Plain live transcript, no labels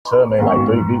Chubb made like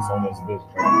 3 beats on this bitch.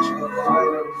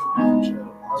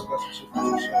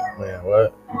 Man,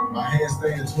 what? My hands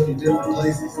stay in 20 different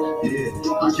places. Yeah,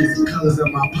 I keep some colors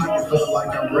in my pocket, feel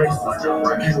like I'm racist.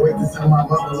 I can't wait to tell my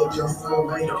mother what your son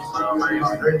made.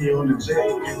 I'm ready on the jet,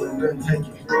 can't let nothing take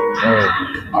it.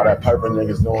 All that purple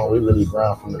niggas doing, we really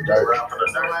ground from the dirt.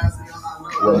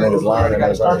 What niggas lying in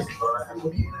that verse.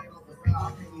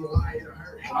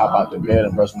 Hop out the bed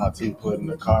and brush my teeth, put in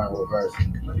the car and reverse.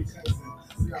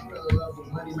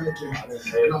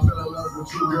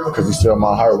 Cause you still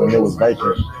my heart when it was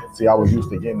vacant. See, I was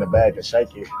used to getting the bag and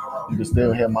shake it. You can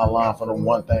still hear my line for the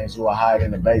one things you will hide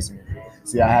in the basement.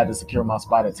 See, I had to secure my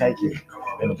spot to take it.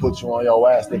 And to put you on your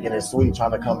ass thinking it's sweet,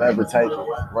 trying to come ever take it.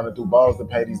 Running through balls to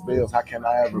pay these bills, how can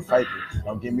I ever fake it?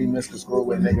 Don't get me misconstrued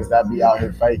with niggas that be out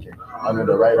here faking. Under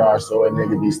the radar, so a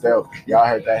nigga be stealth. Y'all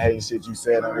heard that hating shit you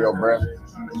said under your breath.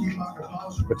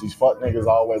 But these fuck niggas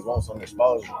always want some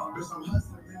exposure.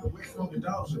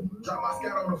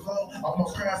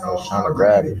 Trying to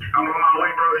grab it.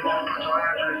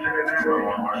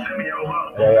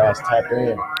 They ass tap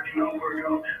in.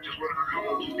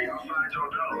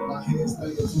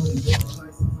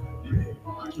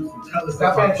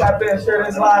 Tap in, share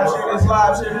this live.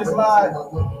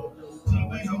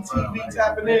 TV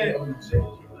tapping in.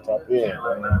 Tap in,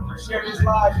 man. Share this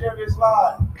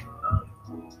live.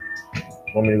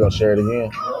 Want me to go share it again?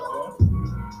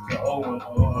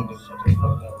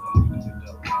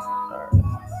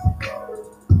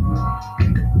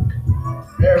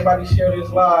 Everybody share this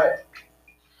live.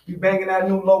 We banging that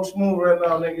new low Smoov right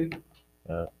now, nigga.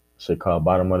 Yeah. Shit called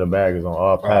Bottom of the Bag is on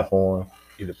all platforms.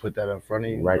 Either put that in front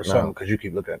of you right or something, now. Because you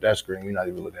keep looking at that screen. You're not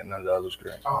even looking at none of the other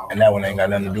screens. And that one ain't got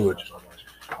nothing to do with you.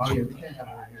 Oh, yeah, we can't have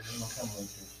it right here. There's no camera right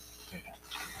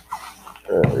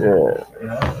here.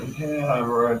 Yeah. You can't have it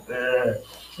right there.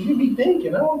 You be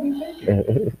thinking. I don't be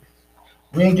thinking.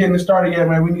 We ain't getting it started yet,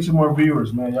 man. We need some more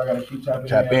viewers, man. Y'all gotta keep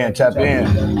tapping in. Tap in.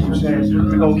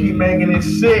 We're gonna keep making it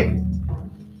sick.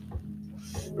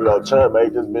 You know, Chubb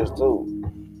made this bitch too.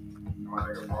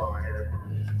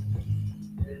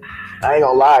 I ain't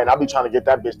gonna lie, and I be trying to get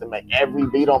that bitch to make every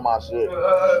beat on my shit.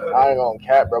 I ain't gonna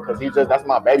cap, bro, cause that's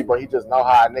my baby, bro. He just know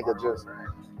how a nigga just,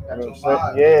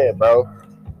 yeah, bro.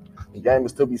 The game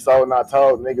is to be sold, not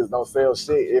told. Niggas don't sell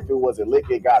shit. If it was a lick,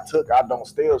 it got took. I don't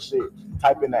steal shit.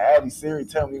 Type in the Addy Siri,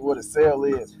 tell me what a sale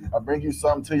is. I bring you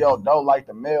something to your door like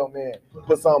the mailman.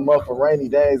 Put something up for rainy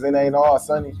days, it ain't all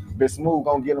sunny. Bitch Smoov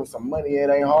gonna get him some money,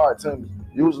 it ain't hard to me.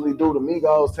 Usually do the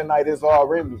Migos, tonight it's all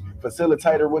Remy.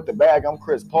 Facilitator with the bag, I'm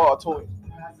Chris Paul to it.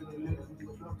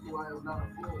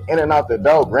 In and out the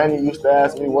door, Granny used to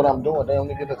ask me what I'm doing. Damn,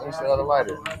 nigga, let me see the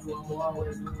lighter.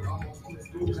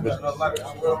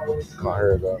 Come on,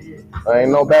 here we go. There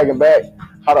ain't no bagging back.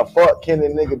 How the fuck can a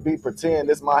nigga be pretend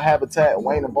this my habitat?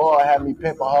 Wayne and Ball had me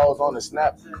pimping hoes on the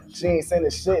snap. She ain't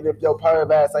sending shit if your perv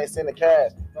ass ain't sending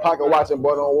cash. Pocket watching,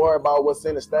 but don't worry about what's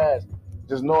in the stash.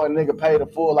 Just know a nigga paid the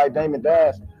full like Damon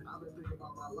Dash.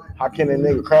 How can a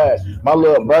nigga crash? My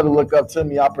little brother look up to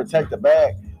me, I protect the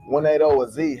bag. 180 a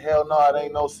Z, hell no, it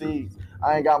ain't no seeds.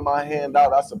 I ain't got my hand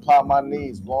out, I supply my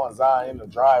needs. Blowing Zion in the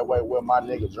driveway with my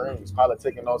nigga dreams.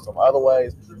 Politicking on some other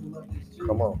ways.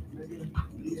 Come on.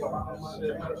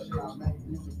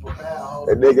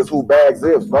 The niggas who bag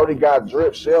zips. Brody got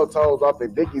drip, shell toes off the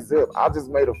dicky zip. I just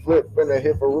made a flip, finna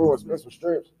hit for ruin, spin some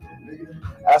strips.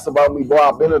 Ask about me, boy,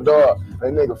 I been a dog.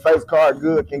 That nigga face card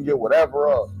good, can get whatever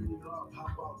up.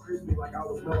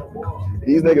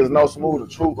 These niggas know Smoov the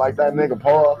truth like that nigga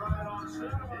Paul.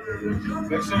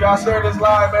 Make sure y'all share this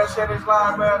live, man.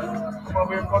 Come on,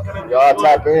 we're fucking. Y'all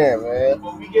tap in, man.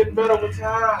 We getting better with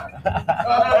time.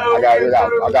 I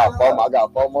got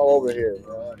FOMO over here,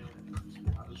 man.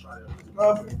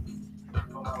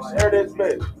 Share this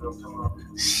bitch.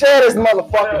 Share this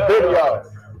motherfucking video.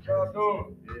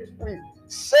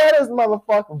 Share this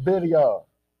motherfucking video.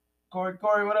 Corey,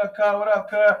 what up,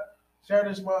 cut? Share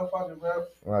this motherfucker, bro.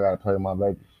 I gotta play my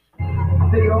baby.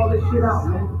 Figure all this shit out,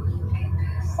 man.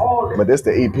 But this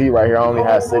the EP right here. I only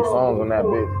had 6 songs on that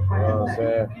bitch. You know what I'm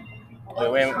saying? We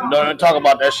don't even talk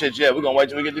about that shit yet. We're gonna wait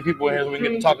till we get the people in here so we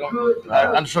can get to talking.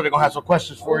 I'm sure they're gonna have some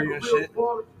questions for you and shit.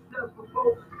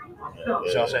 You know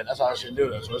what I'm saying? That's how I should do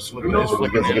that. So it's flicking.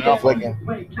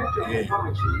 Yeah.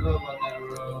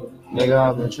 Nigga,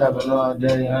 I've been trapping all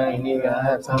day. I ain't even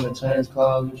had time to change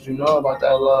clothes. What you know about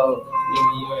that love?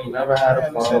 Nigga, you ain't never had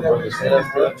a phone. But you said I'm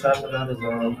still trapping on his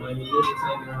own. When you really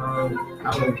take it home,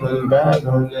 I'm gonna put it back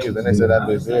on niggas. And they said that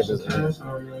bitch did this.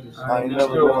 I ain't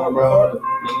never going, bro.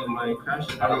 Nigga, might crash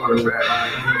it. I don't want to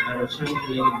change the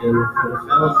nigga dealing for the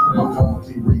My phone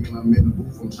keep ringing, I'm in the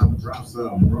booth, I'm trying to drop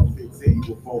some. Bro, 15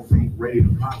 with 4 feet, ready to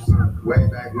pop some. Way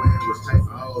back when was chasing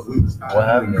hoes, we was What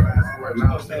happened? fast forward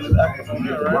now, since the days we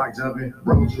get the block jumping.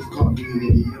 Bro, just called me in the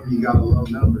DM, he got a low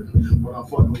number. But I'm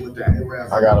fucking with the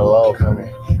A-Raps. I got a low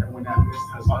coming. And when that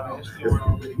bitch touch down, it's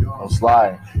already gone. I'm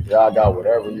sliding. Y'all got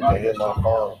whatever you can hit my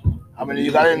phone. How many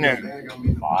you got in there?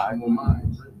 5.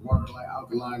 Water like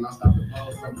alkaline, I stop the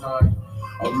phone sometimes.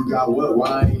 Oh, you got what?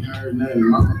 Well, I ain't heard nothing.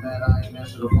 Mama mad, I ain't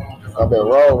answer the phone. I've been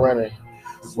road running,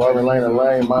 swerving lane to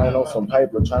lane, minding on some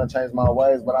paper, trying to change my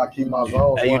ways, but I keep my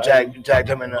zones. Hey, you tagged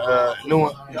him in the new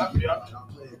one?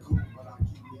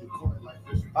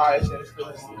 Alright,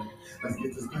 Let's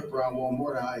get this paper, I want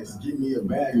more than ice. Give me a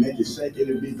bag, make it shake it,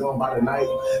 and be gone by the night.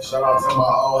 Shout out to my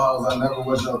old house, I never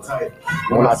was your type.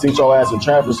 When I teach your ass a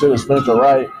traffic, shit is spent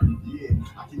right. Yeah,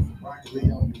 I keep some broccoli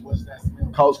on me, what's that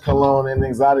smell? Coach Cologne and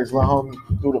Exotics, little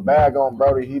homie, threw the bag on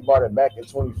Brody, he bought it back in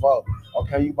 24.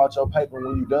 Okay, you bought your paper,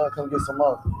 when you done, come get some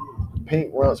more.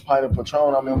 Pink rumps, pint of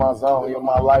Patron, I'm in my zone. In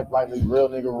my life, like these real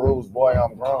nigga rules, boy,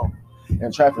 I'm grown.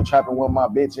 And traffic trapping with my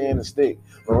bitch in the stick.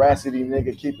 Veracity,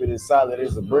 nigga, keep it as solid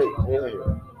as a brick. Yeah.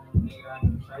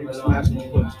 You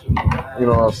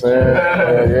know what I'm saying?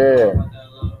 Yeah.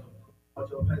 We're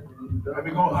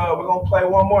gonna play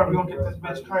one more. We're gonna get this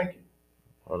bitch cranking.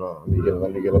 Hold on,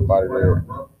 let me get up out of there.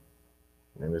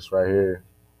 And this right here,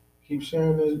 Keep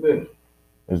sharing this bitch.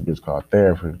 this bitch called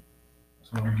therapy.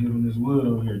 So I'm giving this wood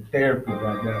over here therapy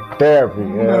right now. Therapy,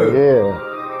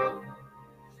 yeah.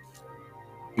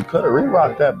 You could have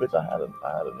re-rocked that bitch. I had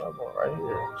another one right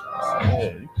here.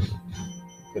 Yeah, you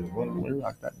could have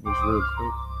re-rocked that bitch real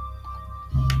quick.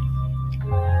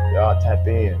 Y'all tap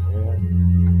in, man.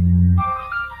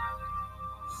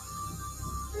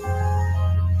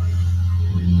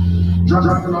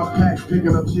 Dropping off packs,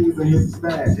 picking up cheese and his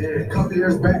stash. A couple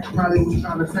years back, probably was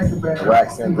trying to take it back.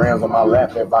 Racks and grams on my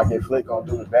lap. If I get flick, gon'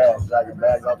 do the dash. Dragging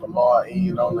bags off the bar,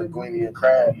 eating on linguine and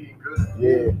crab.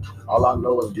 Yeah, all I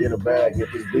know is get a bag.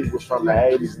 If this beat was from the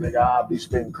 80s, nigga, I'll be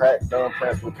spitting crack. Thumb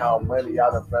press with count money. I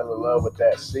done fell in love with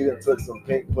that. She done took some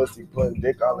pink pussy, putting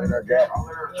dick all in her gap.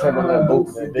 Timberland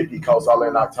boots and Dickie coats all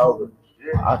in October.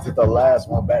 I took the last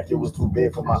one back, it was too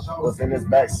big for my. What's in this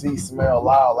back seat smell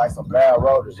loud like some bad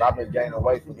rotors. I've been gaining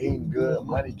weight from eating good,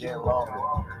 money getting longer.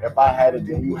 If I had it,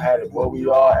 then you had it, boy, we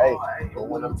all ate. But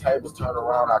when them tables turn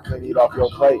around, I couldn't eat off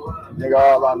your plate. Nigga,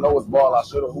 all I know is ball, I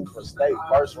should've hooped for state.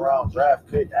 First round draft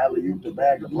pick, alley-oop to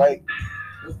bag the plate.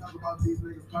 Let's talk about these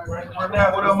niggas. Right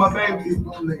now, what up, my baby? These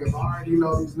bum niggas, I already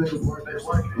know these niggas work their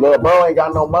work. Lil' bro ain't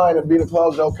got no mind to be to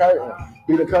close your curtain.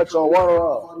 Be to cut your water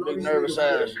off. Big nervous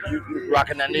ass. You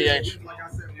rocking that knee, ain't you?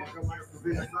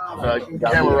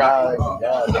 Camera rock.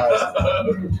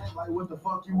 Like, what the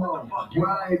fuck you want?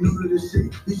 Why I ain't new to this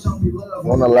shit? He showed me love.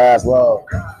 Wanna last long.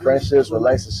 Friendships,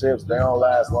 relationships, they don't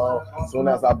last long. Soon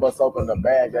as I bust open the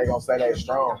bag, they gon' say they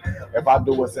strong. If I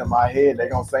do what's in my head, they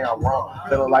gon' say I'm wrong.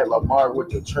 Feeling like Lamar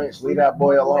with the trench, leave that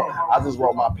boy alone. I just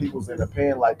wrote my peoples in the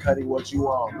pen like, Cuddy, what you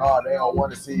on? Nah, they don't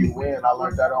wanna see you win. I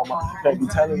learned that on my, can't be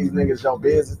telling these niggas your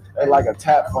business. They like a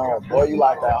tap phone. Boy, you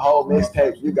like that whole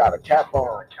mixtape, you got a cap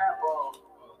on.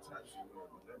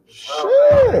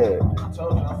 Shit.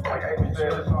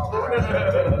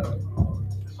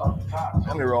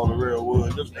 Let me roll the real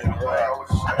wood. This nigga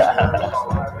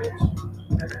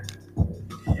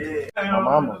My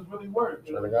mama. Really work.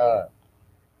 Swear to God.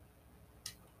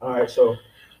 All right, so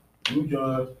you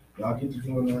join, y'all get to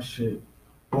doing that shit.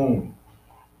 Boom.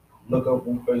 Look up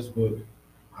on Facebook.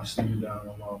 I see you down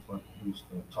on motherfucking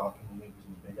Houston talking to niggas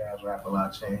with big ass rap a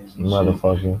lot change and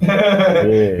Motherfucker.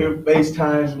 shit.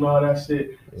 FaceTimes and all that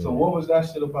shit. So what was that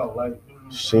shit about? Like,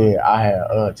 shit, I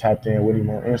had tapped in with him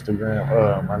on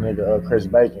Instagram. My nigga Chris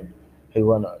Bacon, he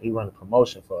run a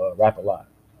promotion for Rap a Lot.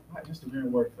 my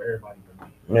Instagram work for everybody but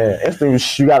me. Man,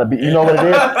 Instagram, you gotta be. You know what it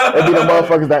is? It be the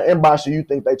motherfuckers that inbox you. You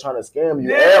think they trying to scam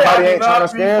you? Everybody ain't trying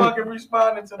to scam. Fucking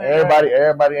responding to that.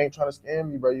 Everybody ain't trying to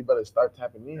scam you, bro. You better start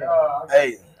tapping in.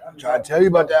 Hey, I'm trying to tell you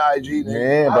about that IG,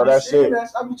 man, bro. That shit.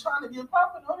 I be trying to get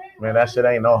popping on it. Man, that shit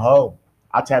ain't no hoe.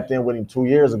 I tapped in with him 2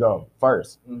 years ago.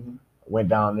 First, went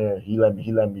down there. He let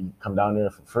me come down there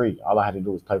for free. All I had to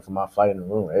do was pay for my flight in the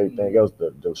room. Everything else,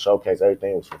 the showcase,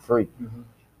 everything was for free.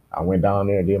 I went down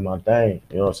there and did my thing.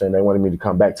 You know what I'm saying? They wanted me to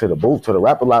come back to the booth, to the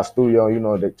Rap a Lot studio. You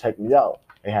know, they take me out.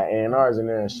 They had A&Rs in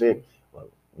there and shit. But,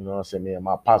 you know what I'm saying? Me and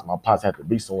my pops had to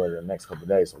be somewhere the next couple of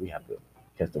days, so we have to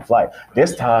catch the flight.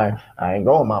 This time, I ain't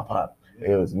going with my pop.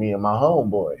 It was me and my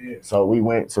homeboy. So we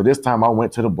went. So this time I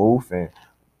went to the booth and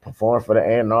performed for the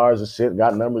A&Rs and shit,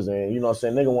 got numbers in. You know what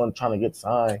I'm saying? Nigga wasn't trying to get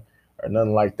signed or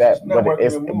nothing like that. Just networking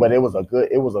and moving. But it was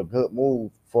a good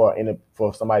move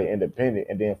for somebody independent,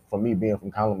 and then for me being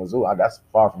from Kalamazoo, that's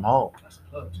far from home. That's a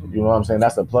plug too. You know what I'm saying?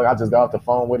 That's a plug. I just got off the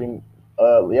phone with him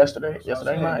yesterday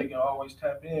night. You can always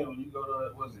tap in when you go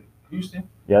to Houston?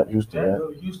 Yeah, Houston. Yeah,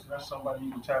 go to Houston. That's somebody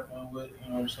you can tap in with. You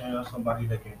know what I'm saying? That's somebody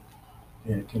that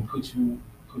can put you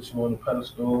on the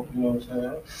pedestal. You know what I'm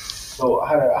saying? So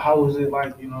how was it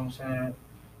like? You know what I'm saying?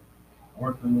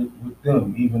 Working with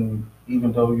them,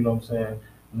 even though you know what I'm saying,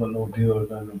 no deal or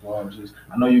nothing involved. Just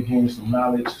I know you gained some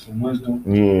knowledge, some wisdom.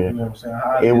 Yeah, you know what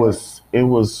I'm saying.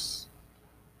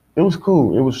 It was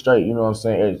cool. It was straight. You know what I'm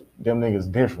saying. Them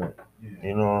niggas different. Yeah.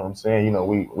 You know what I'm saying. You know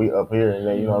we up here and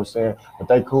then you know what I'm saying. But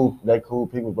they cool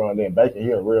people, bro. And then Bacon,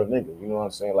 he a real nigga. You know what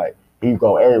I'm saying. Like he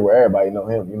go everywhere. Everybody know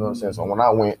him. You know what I'm saying. So when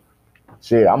I went,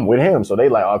 shit, I'm with him. So they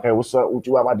like, okay, what's up? What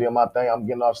you up? I did my thing. I'm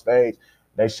getting off stage.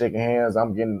 They shaking hands.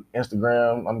 I'm getting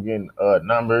Instagram. I'm getting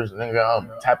numbers. Nigga,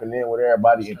 I'm tapping in with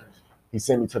everybody. And he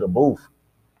sent me to the booth,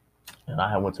 and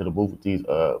I went to the booth with these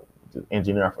the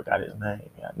engineer. I forgot his name.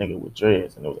 Yeah, nigga with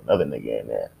dreads, and there was another nigga in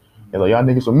there. They're like, y'all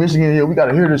niggas from Michigan, yeah, we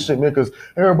gotta hear this shit, man, because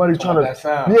everybody's trying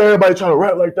everybody trying to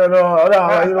rap like that.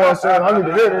 You know what I'm saying? I need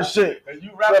to hear this shit. And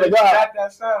you rap got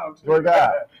that sound. Swear to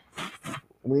God.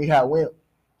 When he had went,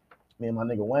 me and my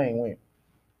nigga Wayne went.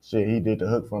 Shit, he did the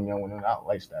hook for me. I went out,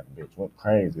 laced that bitch, went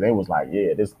crazy. They was like,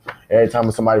 yeah, this every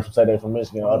time somebody say they from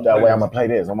Michigan up that way, I'm gonna play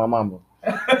this on my mama.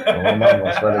 On my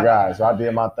mama, swear to God. So I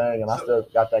did my thing, and I still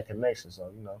got that connection. So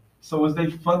you know. So was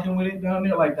they fucking with it down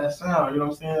there, like that sound? You know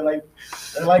what I'm saying? Like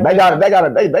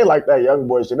they like that young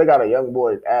boy shit. They got a young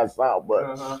boy ass sound,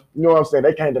 but you know what I'm saying.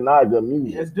 They can't deny good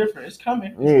music. It's different. It's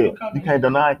coming. It's coming. You can't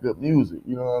deny good music.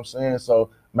 You know what I'm saying. So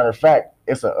matter of fact,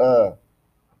 it's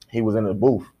he was in the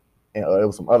booth. And there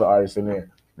was some other artists in there.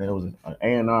 And there was an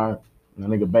A&R and a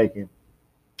nigga Bacon.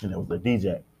 And there was a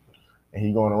DJ. And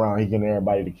he going around, he getting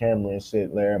everybody the camera and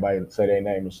shit, let everybody say their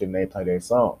name and shit, and they play their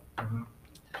song.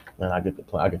 And I get to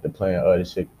playing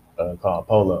this shit called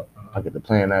Polo. I get to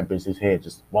playing that bitch, his head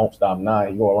just won't stop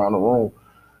nodding. He go around the room,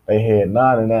 they head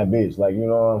nodding that bitch. Like, you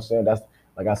know what I'm saying? That's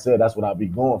like I said, that's what I be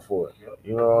going for.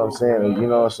 You know what I'm saying? You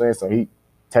know what I'm saying? So he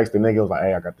text the nigga, was like,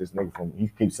 hey, I got this nigga from, he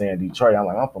keeps saying Detroit. I'm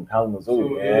like, I'm from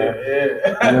Kalamazoo, man.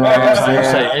 Yeah. You know what I'm saying?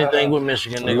 Say anything with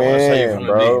Michigan, nigga. Man, say you from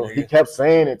bro. the D, he kept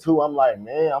saying it too. I'm like,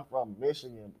 man, I'm from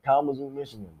Michigan, Kalamazoo,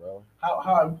 Michigan, bro.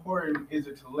 How important is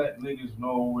it to let niggas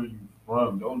know where you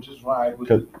from? Don't just ride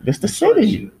with it. This the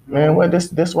city, man. What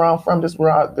this where I'm from? This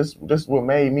what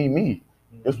made me.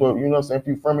 This what, you know what I'm saying? If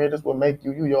you from here, this what make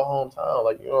you your hometown.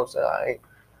 Like, you know what I'm saying?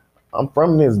 I'm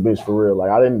from this bitch for real.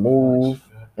 Like, I didn't move.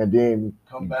 And then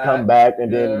come back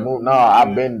and then move. No,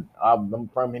 I'm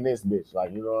from in this bitch.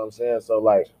 Like, you know what I'm saying? So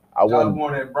like I wasn't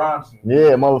born at Bronson.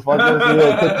 Yeah,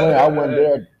 motherfuckers. Quit playing. I wasn't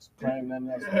there playing nothing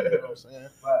else. You know what I'm saying?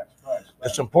 Facts.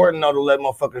 It's important though to let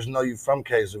motherfuckers know you from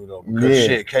KZoo though. Because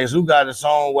shit, KZoo got its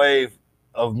own wave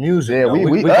of music. Yeah,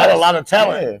 we got a lot of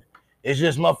talent. Yeah. It's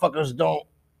just motherfuckers don't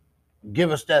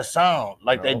give us that sound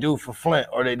like they do for Flint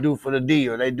or they do for the D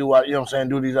or they do, you know what I'm saying,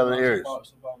 do these other areas.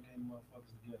 It's about getting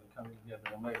motherfuckers together, coming together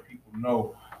and letting people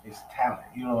know it's talent.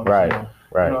 You know what I'm saying?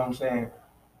 Right. You know what I'm saying?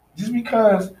 Just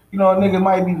because, you know, a nigga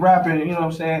might be rapping, you know what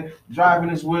I'm saying, driving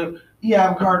his whip, he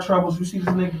having car troubles, you see this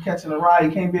nigga catching a ride,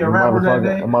 he can't be a rapper that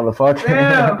day. Motherfucker.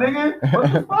 Damn, nigga,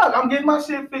 what the fuck? I'm getting my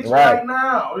shit fixed right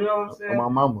now. You know what I'm saying? My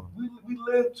mama. We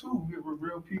live too. We're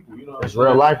real people. You know what it's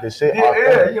real life, this shit.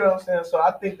 Yeah, you know what I'm saying? So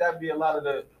I think that'd be a lot of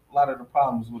the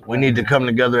problems with we need to come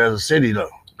together as a city though.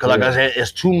 Because like I said,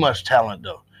 it's too much talent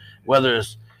though. Whether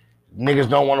it's niggas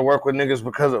don't want to work with niggas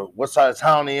because of what side of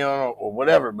town they on or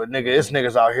whatever, but nigga, it's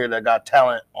niggas out here that got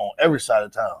talent on every side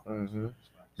of town. Mm-hmm.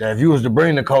 That if you was to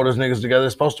bring the coldest niggas together,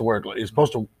 it's supposed to work. It's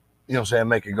supposed to, you know what I'm saying,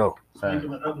 make it go.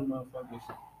 Speaking of other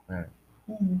motherfuckers,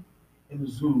 who in the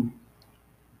zoo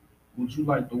would you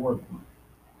like to work with?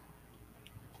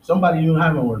 Somebody you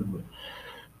haven't worked with.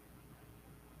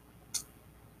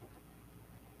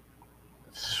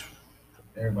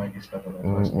 Everybody gets stuck on that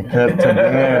question.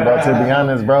 To be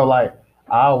honest, bro, like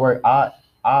I'll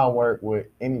work with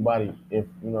anybody if,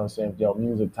 you know what I'm saying, if your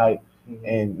music tight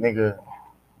and nigga,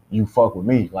 you fuck with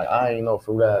me. Like, I ain't no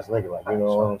fruit ass nigga. Like, you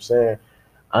know what I'm saying?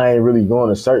 I ain't really going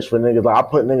to search for niggas. Like, I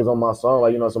put niggas on my song,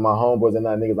 like, you know, some of my homeboys and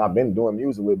not niggas I've been doing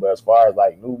music with, but as far as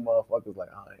like new motherfuckers, like,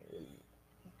 I ain't really, you know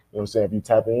what I'm saying? If you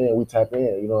tap in, we tap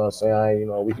in. You know what I'm saying? I ain't, you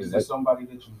know, we can. Is there somebody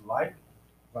that you like?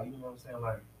 Like, you know what I'm saying?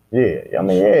 Like, yeah, I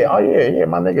mean, yeah, oh yeah,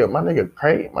 my nigga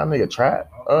Crate, my nigga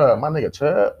Trap, my nigga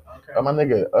Chub, my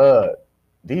nigga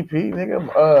DP,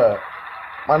 nigga,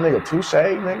 my nigga Touche,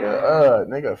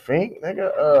 nigga Fink,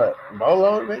 nigga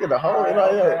Bolo, nigga the whole, you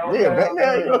know,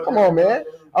 you know, come on, man,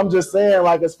 I'm just saying,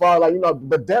 like, as far like, you know,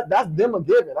 but that's them a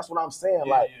given. That's what I'm saying.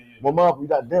 Yeah, like, yeah. well, mother, we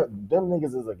got them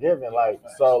niggas is a given. Yeah, Like,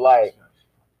 facts, so, facts, like, facts.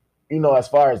 you know, as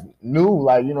far as new,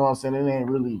 like, you know what I'm saying, it ain't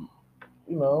really,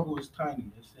 you know. Who is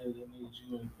Tiny? They said they need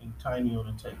you and Tiny on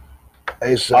the tape.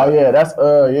 ASAP. Oh yeah, that's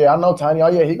yeah, I know Tiny. Oh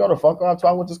yeah, he go to fuck off.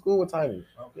 I went to school with Tiny.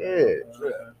 Okay, Yeah.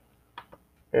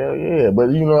 Hell yeah. But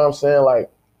you know what I'm saying? Like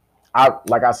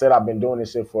I said, I've been doing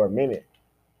this shit for a minute.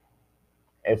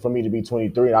 And for me to be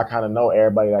 23, I kind of know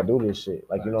everybody that do this shit.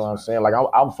 Like, you know what I'm saying? Like,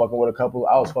 I'm fucking with a couple.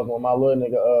 I was fucking with my little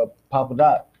nigga, Papa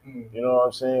Dot. Mm. You know what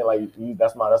I'm saying? Like,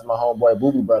 that's my homeboy,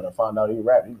 Booby brother. Found out he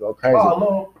rap, he go crazy. Oh,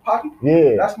 little Pocky?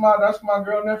 Yeah. That's my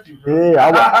girl nephew, bro. Yeah,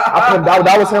 I put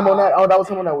that was him on that. Oh, that was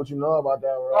him on that. What you know about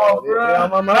that, bro? Oh, bro. Yeah,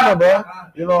 my mama, bro.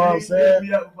 You know what I'm saying?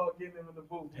 Me up about getting him in the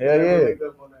booth. Hell yeah. Linked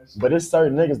up on that shit. But it's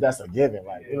certain niggas that's a given.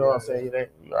 Like, you know what I'm saying?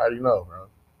 You already know, bro.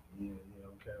 Yeah,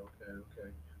 okay.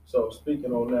 So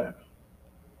speaking on that,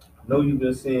 I know you've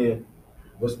been seeing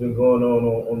what's been going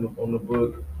on the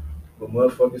book, but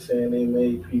motherfuckers saying they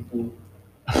made people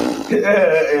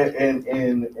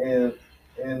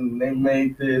and they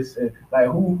made this and like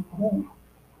who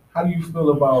how do you feel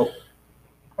about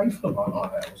all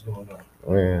that? What's going on?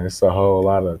 Man, it's a whole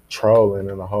lot of trolling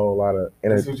and a whole lot of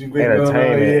That's what you been going on?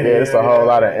 entertainment. Yeah, it's a whole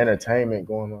lot of entertainment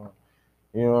going on.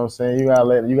 You know what I'm saying? You gotta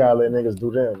let niggas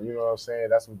do them. You know what I'm saying?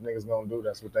 That's what niggas gonna do.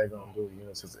 That's what they gonna do. You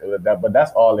know, it's just, but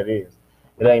that's all it is.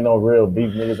 It ain't no real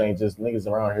beef. Niggas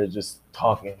around here just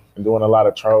talking and doing a lot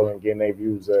of trolling, getting their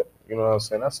views up. You know what I'm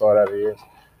saying? That's all that is.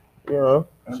 You know.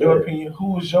 In your opinion,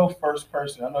 who was your first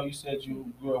person? I know you said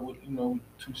you grew up with,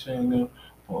 Touche and them,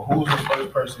 but who was the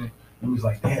first person who was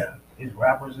like, damn, is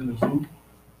rappers in the zoo?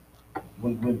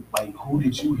 When like, who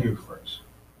did you hear first?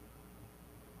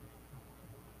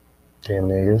 Damn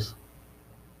niggas.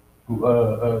 Who,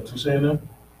 Touche and them?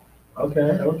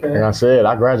 Okay. Like I said,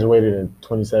 I graduated in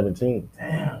 2017.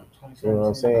 Damn. You know what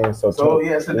I'm saying? So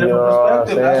yeah, it's a different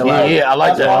perspective. I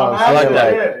like that. I like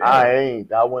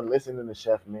that. I wasn't listening to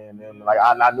Chef Man. Them. Like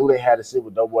I knew they had a shit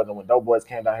with Dope Boys, and when Dope Boys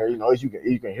came down here, you know, you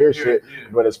can hear shit. Yeah.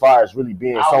 But as far as really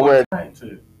being somewhere,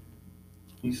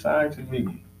 he signed to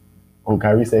Biggie. Oh,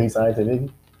 Kyrie said he signed to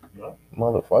Biggie. Yeah.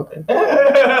 Motherfucker.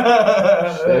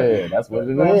 Shit, that's what it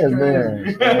is,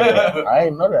 man. I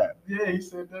ain't know that. Yeah, he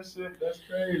said that shit. That's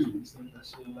crazy. He said that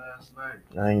shit last night.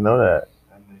 I ain't know that.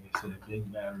 That nigga said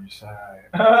big battery side.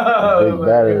 Big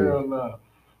battery. Hell no.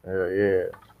 Hell yeah.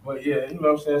 But yeah, you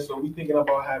know what I'm saying? So we thinking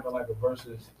about having like a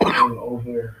versus thing over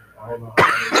here. I don't know how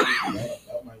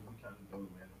that might be kind of dope,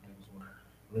 man. If niggas want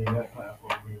to lay that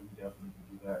platform here, we definitely can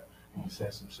do that. We can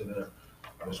set some shit up.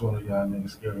 I just want y'all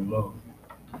niggas scary low.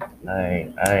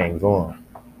 I ain't going.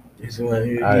 I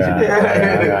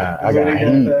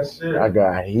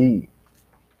got heat.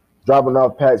 Dropping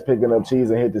off packs, picking up cheese,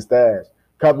 and hit the stash.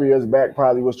 Couple years back,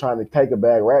 probably was trying to take a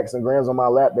bag. Racks and grams on my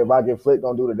lap. If I get flicked,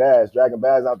 gonna do the dash. Dragging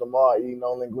bags out the mall, eating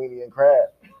on linguine and crab.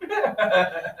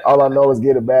 All I know is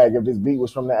get a bag. If this beat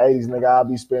was from the 80s, nigga, I'll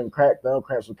be spitting crack. Thumb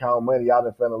cramps for counting money. Y'all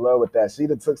done fell in love with that. She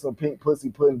done took some pink pussy,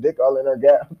 putting dick all in her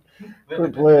gap.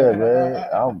 Quit playing, man.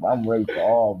 I'm ready for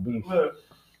all beef. Look,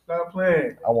 stop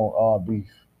playing. I want all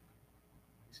beef.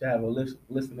 Should have a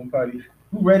listening party.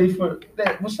 Who ready for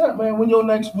that? What's up, man? When your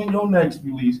next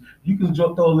release, you can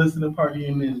throw a listening party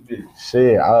in this bitch.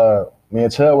 Shit, me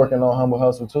and Chad working on Humble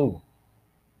Hustle too.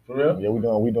 For real? Yeah,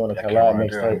 we doing a collab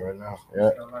mixtape right now. Yeah,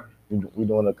 we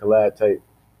doing a collab tape.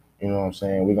 You know what I'm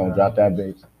saying? We gonna drop that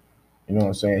bitch. You know what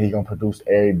I'm saying? He gonna produce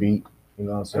every beat. You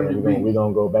know what I'm saying? We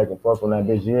gonna go back and forth on that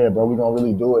bitch. Yeah, bro, we gonna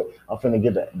really do it. I'm finna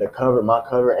get the cover, my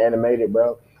cover animated,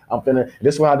 bro.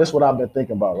 This what I've been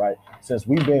thinking about, right? Since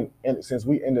we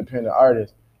independent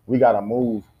artists, we gotta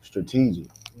move strategic.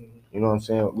 You know what I'm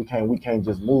saying? We can't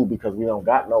just move because we don't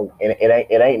got no, and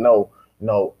it ain't no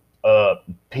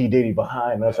P Diddy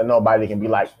behind us, and nobody can be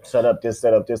like set up this.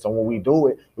 And when we do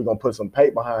it, we're gonna put some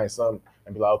paper behind something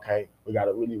and be like, okay, we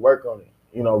gotta really work on it.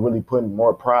 You know, really putting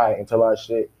more pride into our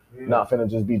shit. Yeah. Not finna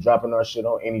just be dropping our shit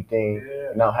on anything.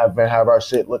 Yeah. Not have our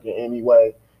shit looking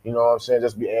anyway. You know what I'm saying?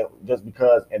 Just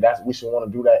because, and we should want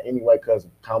to do that anyway because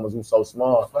Kalamazoo's so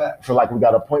small. I feel like we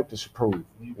got a point to prove.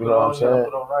 You know what I'm saying?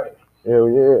 Put on right. Hell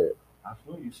yeah. I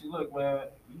feel you. See, look, man,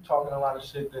 you talking a lot of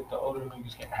shit that the older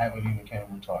niggas haven't even came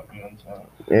to talk. You know what I'm saying?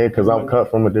 Yeah, because I'm cut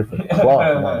from a different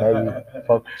cloth, my baby.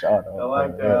 Fuck y'all.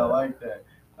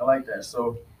 I like that.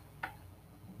 So,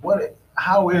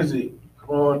 how is it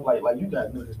growing? Like you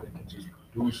got niggas that can just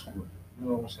produce for you. You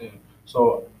know what I'm saying?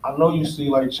 So I know you see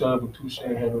like Chubb and Touche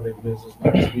handle their business,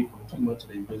 not speaking too much of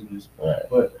their business. Right.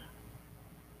 But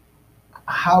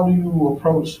how do you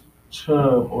approach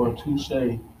Chubb or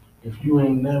Touche if you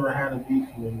ain't never had a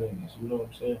beefing with niggas, you know what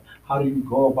I'm saying? How do you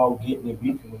go about getting a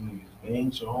beefing with niggas? They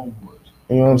ain't your homeboys.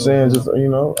 You know what I'm saying? Just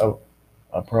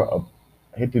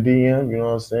hit the DM. You know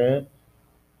what I'm saying?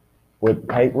 With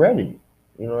tape ready.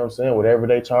 You know what I'm saying? Whatever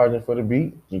they charging for the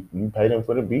beat, you pay them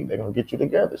for the beat. They're gonna get you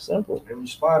together. Simple. They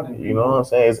responding. You know what I'm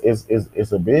saying?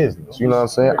 It's a business. You know what I'm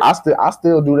saying? I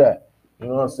still do that. You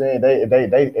know what I'm saying?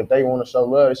 If they want to show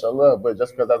love, they show love. But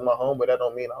just because that's my home, but that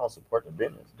don't mean I don't support the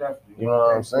business. Definitely. You know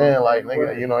what I'm saying? Like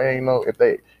nigga, you know, ain't no if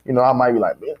they, you know, I might be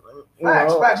like, man,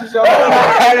 Facts is your but I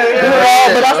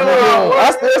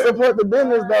still support the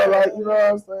business though. Like, you know what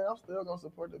I'm saying? I'm still gonna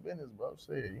support the business, bro.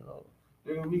 Shit, you know.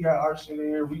 Nigga, we got our shit in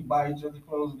here. We buy each other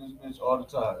clothes in this bitch all the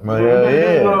time. Yeah,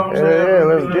 you know what I'm saying?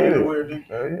 Let's get it. You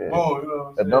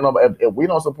know what I'm saying? If we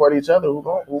don't support each other, who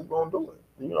gonna do it?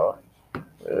 You know?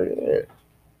 Yeah.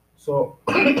 So,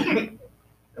 and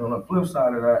on the flip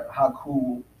side of that, how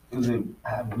cool is it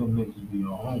having them niggas be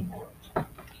your homeboys?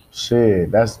 Shit,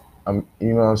 that's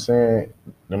you know what I'm saying?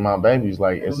 And my babies,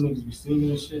 like, them niggas be singing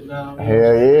and shit now.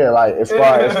 Hell yeah, like as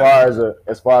far as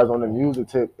on the music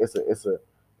tip, it's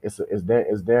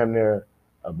damn near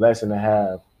a blessing to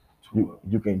have.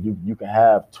 You can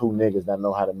have two niggas that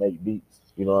know how to make beats.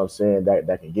 You know what I'm saying?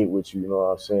 That can get with you. You know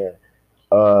what I'm saying?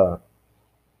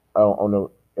 On the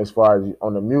as far as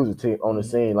on the music tip, on the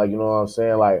scene, like, you know what I'm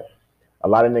saying? Like, a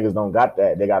lot of niggas don't got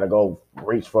that. They gotta go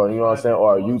reach for, you know what I'm saying,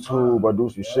 or YouTube or do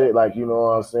some shit, like, you know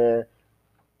what I'm saying?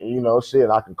 You know, shit,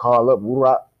 I can call up Woo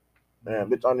Rock, man,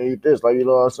 bitch, I need this, like, you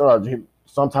know what I'm saying?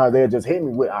 Sometimes they'll just hit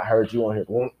me with, I heard you on here,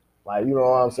 like, you know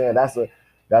what I'm saying? That's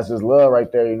just love right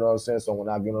there, you know what I'm saying? So when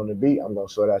I get on the beat, I'm gonna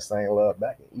show that same love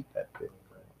back and eat that thing.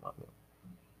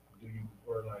 Do you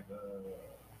prefer like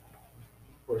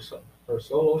for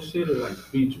solo shit or like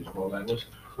features, bro? Like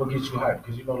what gets you hyped?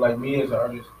 Because you know, like me as an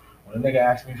artist, when a nigga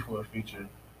asks me for a feature,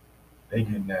 they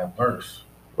get in that verse.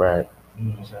 Right. You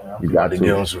know what I'm saying? You got to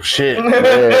give them some shit.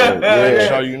 Yeah.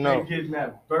 So you know. They getting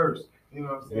that verse. You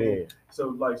know what I'm saying? Yeah.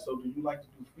 So do you like to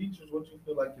do features? What do you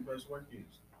feel like your best work is?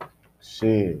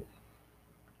 Shit.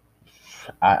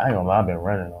 I ain't gonna lie, I've been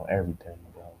running on everything,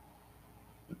 bro.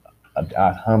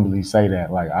 I humbly say that.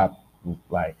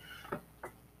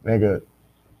 Nigga,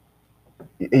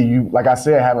 you, like I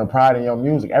said, having pride in your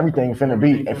music, everything finna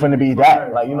be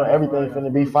that. Like, you know, everything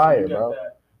finna be fire, bro.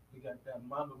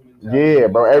 Yeah,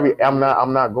 bro. I'm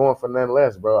not going for nothing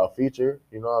less, bro. A feature,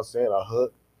 you know what I'm saying? A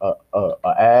hook, a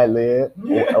ad lib,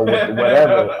 or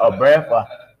whatever, a breath,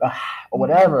 or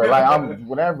whatever. Like, I'm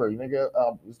whatever, nigga.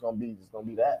 It's gonna be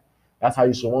that. That's how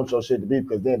you should want your shit to be,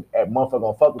 because then that motherfucker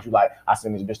gonna fuck with you. Like, I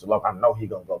send this bitch to Loc, I know he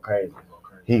gonna go crazy.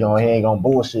 He ain't gonna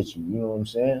bullshit you. You know what I'm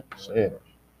saying? Shit.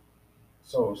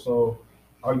 So,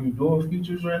 are you doing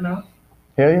features right now?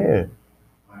 Hell yeah.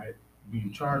 All right. Do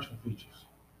you charge for features?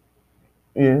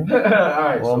 Yeah. All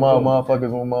right.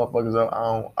 Motherfuckers,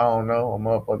 I don't know. Or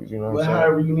motherfuckers, you know what I'm saying?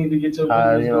 However you need to get your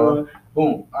business going.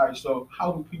 Boom. All right. So,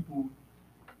 how do people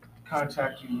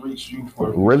contact you, reach you for?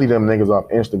 Really, them niggas off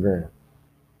Instagram.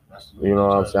 You know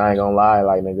what I'm saying? I ain't gonna lie,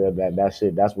 like, nigga, that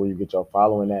shit, that's where you get your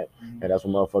following at. Mm-hmm. And that's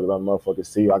what motherfuckers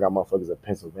see you. I got motherfuckers in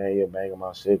Pennsylvania banging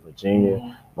my shit,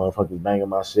 Virginia, motherfuckers banging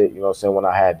my shit. You know what I'm saying? When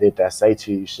I did that Say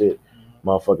Cheese shit,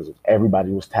 motherfuckers,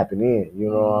 everybody was tapping in. You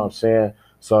know what I'm saying?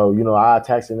 So, you know, I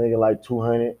tax a nigga like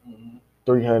 200,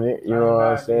 300. You know what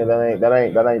I'm saying? That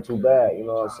ain't too bad. You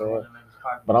know what I'm saying?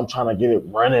 But I'm trying to get it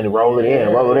running and roll it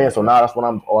in. So now that's what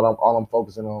all I'm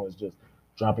focusing on is just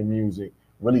dropping music.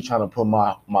 Really trying to put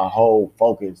my whole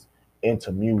focus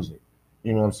into music,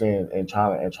 you know what I'm saying, and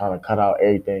trying to cut out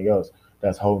everything else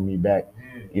that's holding me back,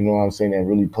 you know what I'm saying, and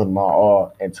really putting my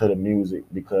all into the music,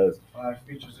 because 5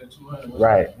 features at 200.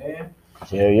 Right. Man.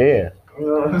 Yeah. You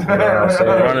know what I'm saying?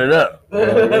 Run it up.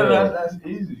 That's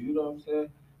easy. You know what I'm saying?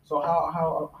 So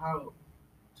how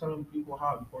telling people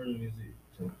how important is it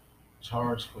to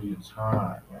charge for your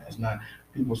time? Man? It's not.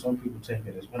 Some people take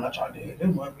it as, when I try to hit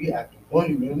them, might be acting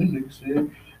funny, man. Them niggas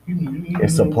said,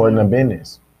 it's supporting the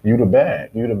business. You the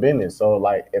bag. You the business. So,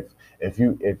 like, if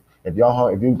you tell your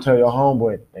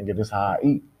homeboy, nigga, this how I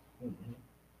eat,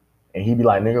 and he be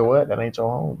like, nigga, what? That ain't your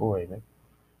homeboy, nigga.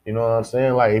 You know what I'm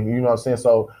saying? Like, you know what I'm saying?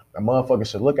 So a motherfucker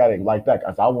should look at it like that.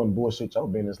 Cause I wouldn't bullshit your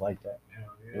business like that.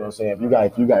 You know what I'm saying?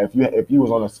 If you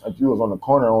was on the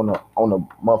corner on the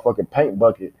motherfucking paint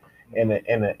bucket, and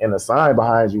a sign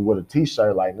behind you with a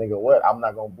T-shirt, like, nigga, what? I'm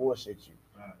not gonna bullshit you.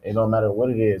 It don't matter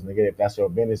what it is, nigga. If that's your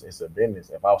business, it's a business.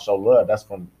 If I'll show love, that's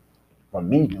from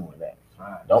me doing that.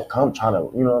 Don't come trying to,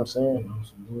 you know what I'm saying?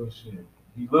 Some bullshit.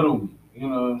 Belittle me. You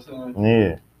know what I'm saying?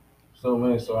 Yeah. So,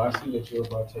 man, I see that you're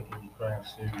about taking your craft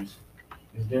serious.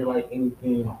 Is there like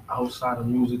anything outside of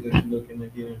music that you're looking to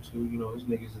get into? You know, there's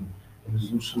niggas in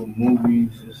Niggas do some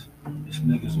movies. It's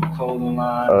niggas with clothing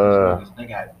lines. Niggas, they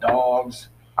got dogs.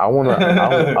 I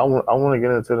wanna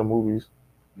get into the movies.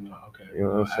 Okay. You know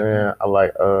what I'm saying? I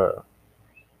like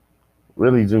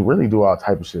really do all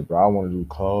type of shit, bro. I want to do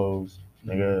clothes,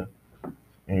 nigga,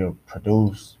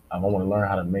 produce. I want to learn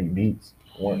how to make beats.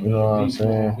 You know what I'm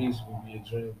saying? Beats would be a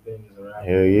dream thing as a rapper.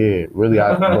 Hell yeah, really.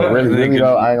 But really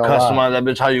though, I ain't gonna customize lie. that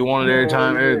bitch how you want it every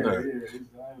time, everything.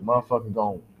 Motherfucker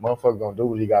gonna do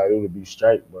what he gotta do to be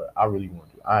straight. But I really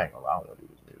want to. I ain't gonna lie. I want to do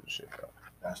this music shit, bro.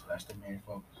 That's the main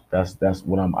focus. That's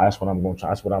what I'm gonna try.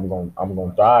 That's what I'm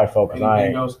gonna thrive for. Cause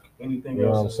anything else, anything you know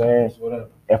else, what I'm saying? Whatever.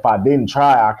 If I didn't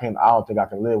try, I don't think I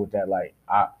can live with that. Like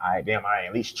I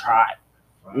at least tried.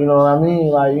 You know what I mean?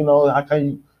 Like, you know,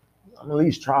 I'm at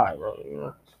least try, bro. You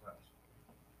know.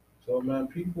 So man,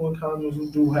 people in comments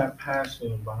who do have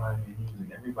passion behind their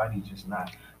music, everybody just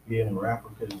not being a rapper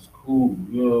because it's cool.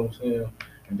 You know what I'm saying?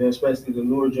 And then especially the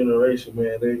newer generation,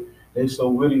 man, they so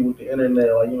witty with the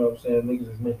internet. Like, you know what I'm saying?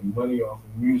 Niggas is making money off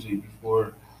of music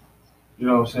before, you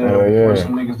know what I'm saying? Before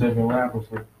some niggas that been rapping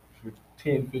for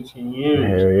 10, 15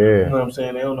 years. Hell yeah. You know what I'm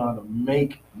saying? They don't know how to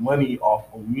make money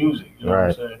off of music. You know what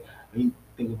I'm saying? They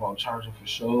think about charging for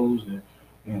shows and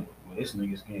well, this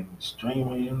nigga's getting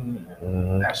streaming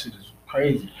and that shit is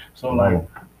crazy. So like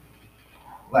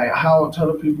how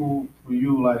tell the people for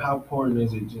you, like how important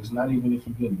is it just not even if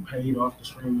you're getting paid off the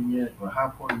streaming yet, but how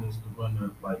important is it to run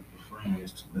up like your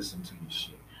friends to listen to your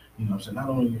shit? You know what I'm saying? Not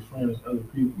only your friends, other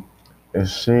people.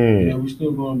 It's shit. Yeah, we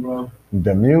still going, bro.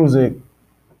 The music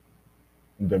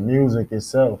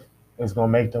itself is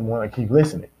gonna make them want to keep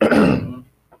listening.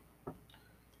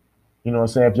 You know what I'm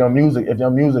saying? If your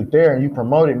music there and you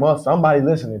promote it, somebody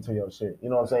listening to your shit. You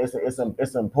know what I'm saying?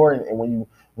 It's important, and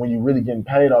when you really getting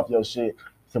paid off your shit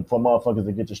for motherfuckers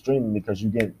to get to streaming because you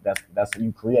get that's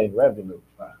you creating revenue.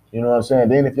 You know what I'm saying?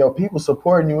 Then if your people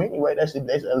supporting you anyway, they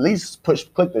at least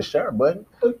click the share button.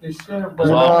 Click the share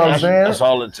button. You know what I'm saying? That's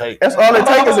all it takes. That's all it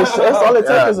takes is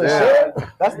a share.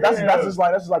 That's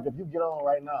just like if you get on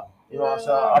right now. You know what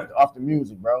I'm saying? Off the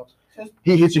music, bro.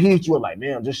 He hit you with like,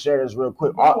 damn, just share this real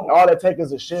quick. All that take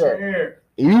is a share.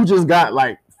 You just got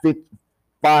like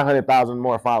 500,000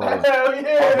 more followers. Hell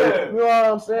yeah. You know what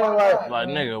I'm saying? Like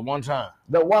nigga, one time.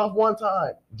 The one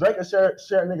time. Drake can share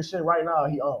nigga shit right now,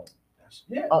 he owns.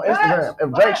 Yeah, on Instagram.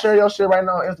 If Drake share your shit right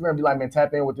now on Instagram, be like, man,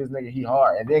 tap in with this nigga, he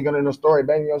hard. And then get in the story,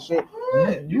 banging your shit.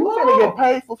 You finna get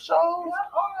paid for shows.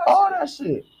 All that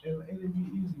shit. It'd be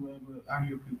easy, man, but I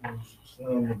hear people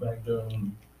slam the back door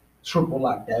and triple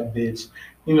lock that bitch.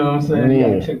 You know what I'm saying? You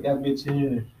gotta check that bitch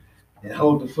in and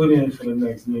hold the foot in for the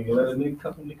next nigga. Let a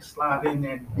couple niggas slide in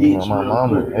that bitch. My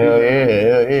mama. Hell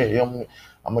yeah.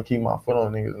 I'm gonna keep my foot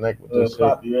on niggas' neck with this shit.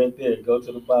 Poppy right there. Go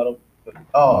to the bottom.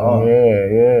 Oh,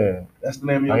 yeah. That's the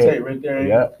name of your tape right there.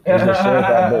 Yep. Just share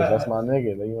that bitch. That's my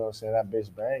nigga. You know what I'm saying? That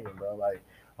bitch banging, bro. Like,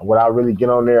 when I really get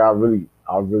on there, I really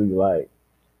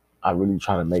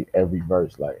try to make every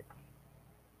verse like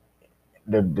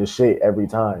the shit every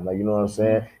time. Like, you know what I'm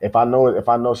saying? If I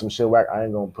know some shit whack, I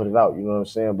ain't gonna put it out. You know what I'm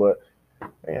saying? But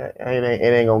it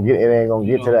ain't gonna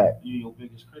get to that. You your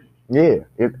biggest critic. Yeah,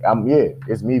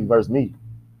 it's me versus me.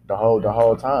 The whole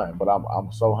time, but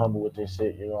I'm so humble with this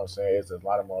shit. You know what I'm saying? It's a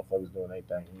lot of motherfuckers doing their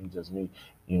thing. It's just me.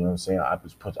 You know what I'm saying? I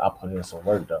put in some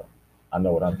work though. I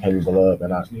know what I'm capable of,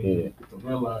 and to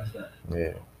realize that. Yeah.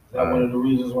 Is that one of the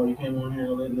reasons why you came on here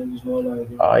and let niggas know like?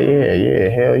 Oh yeah,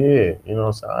 hell yeah. You know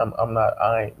what I'm saying?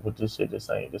 I ain't with this shit. This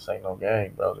ain't no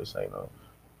gang, bro. This ain't no.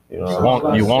 You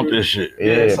know, you want this shit.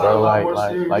 Yeah, bro. Like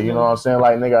you know what I'm saying?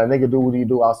 Like a nigga do what he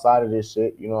do outside of this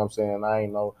shit. You know what I'm saying? I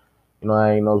ain't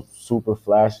no super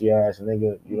flashy ass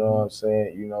nigga, you know what I'm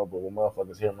saying? You know, but when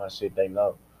motherfuckers hear my shit, they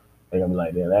know. They gonna be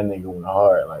like, damn, that nigga went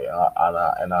hard. Like,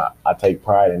 I take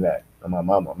pride in that. And my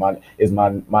mama, my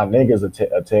niggas will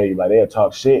tell you, like, they'll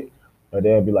talk shit, but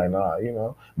they'll be like, nah, you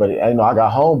know. But, you know, I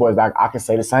got homeboys that I can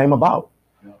say the same about.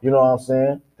 You know what I'm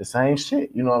saying? The same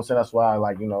shit. You know what I'm saying? That's why,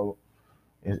 like, you know,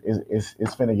 it's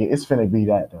finna be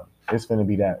that, though. It's finna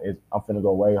be that. I'm finna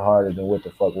go way harder than what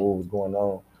was going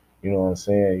on. You know what I'm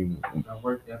saying? I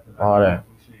worked after that. All that.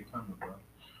 See it coming, bro.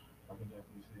 I can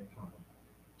definitely see it coming.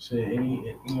 Shit,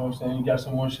 you know what I'm saying? You got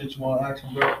some more shit you want to ask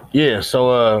him, bro? Yeah,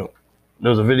 so there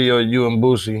was a video of you and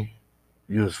Boosie.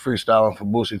 You was freestyling for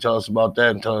Boosie. Tell us about that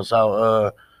and tell us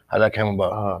how that came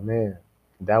about. Oh man,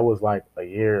 that was like a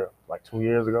year, like 2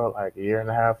 years ago, like a year and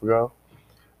a half ago.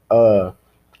 I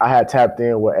had tapped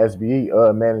in with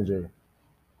SBE manager.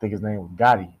 I think his name was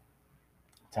Gotti.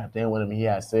 Tapped in with him. He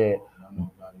had said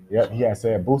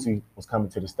Boosie was coming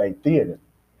to the State Theater.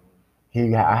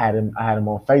 I had him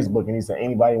on Facebook, and he said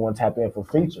anybody want to tap in for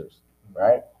features,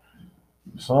 right?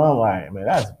 So I'm like, man,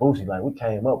 that's Boosie. Like we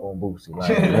came up on Boosie. Like,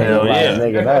 Hell yeah.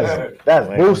 nigga, that's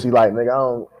Boosie. Like, nigga, I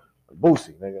don't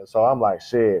Boosie, nigga. So I'm like,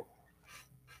 shit,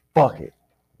 fuck it.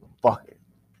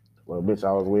 Well, bitch,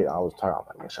 I was with, I was talking. I'm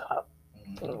like, man, shut up.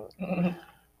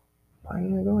 Like,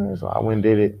 yeah, go ahead. So I went and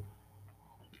did it.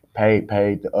 Paid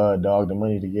the dog the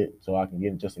money to get so I can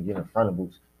get just to get in front of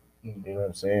Boosie. You know what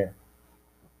I'm saying?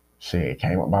 Shit, it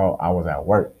came about. I was at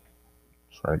work.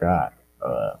 Swear to God.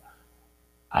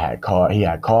 He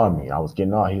had called me. I was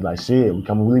getting off. He's like, shit, we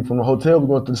leave from the hotel. We're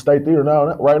going to the State Theater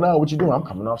now. Right now, what you doing? I'm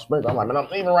coming off Springs. I'm like, man, I'm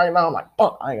leaving right now. I'm like,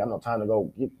 fuck, I ain't got no time to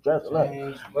go get dressed.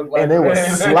 And it was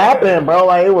slapping, bro.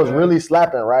 Like, it was really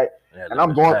slapping, right? Yeah, and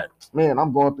I'm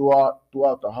going throughout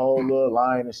the whole little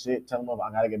line and shit, telling them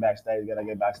I gotta get backstage.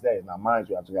 Now, mind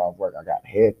you, after y'all work, I got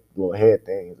little head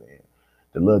things and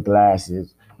the little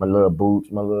glasses, my little boots,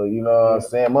 my little, you know what I'm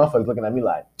saying? Motherfuckers looking at me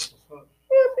like,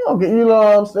 you don't get, you know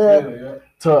what I'm saying? Yeah.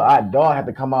 Till dog had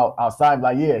to come outside,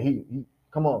 like, yeah, he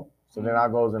come on. So then I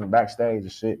goes in the backstage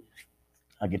and shit.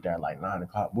 I get there at like 9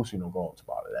 o'clock. Boosie don't go until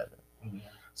about 11.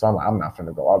 So I'm like, I'm not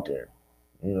finna go out there.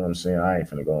 You know what I'm saying? I ain't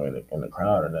finna go in the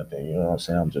crowd or nothing. You know what I'm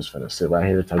saying? I'm just finna sit right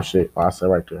here type shit. I sit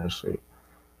right there and shit.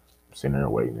 I'm sitting there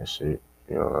waiting and shit.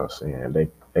 You know what I'm saying?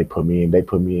 They put me in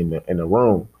the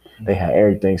room. They had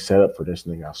everything set up for this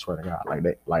nigga. I swear to God,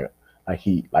 like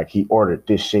he ordered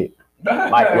this shit.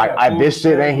 This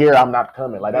shit ain't here. I'm not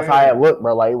coming. Like that's how it looked,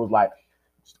 bro. Like it was like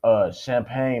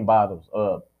champagne bottles,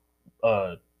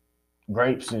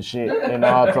 grapes and shit, and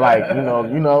all to like you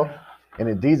know. And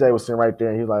the DJ was sitting right there,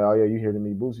 and he was like, "Oh yeah, you here to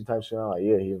meet Boosie type shit?" I'm like,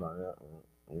 "Yeah." He was like, "Yeah."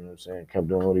 You know what I'm saying? Kept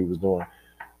doing what he was doing.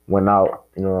 Went out.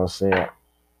 You know what I'm saying?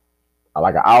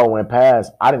 Like an hour went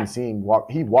past. I didn't see him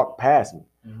walk. He walked past me,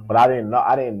 but I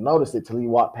didn't notice it till he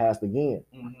walked past again.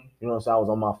 You know what I'm saying? I was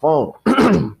on my phone.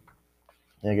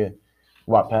 Nigga,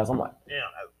 walked past. I'm like, damn,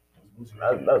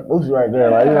 that's Boosie right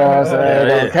there. Like, you know what I'm saying?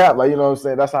 Yeah. Cap. Like, you know what I'm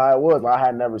saying? That's how it was. Like, I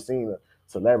had never seen a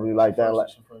celebrity like that. Like,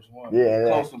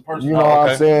 yeah, you know what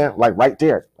I'm saying? Like right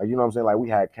there. Like, you know what I'm saying? Like we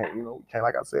came,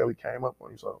 like I said, we came up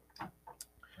on you. So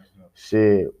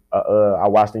shit. I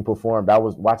watched him perform.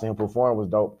 Watching him perform was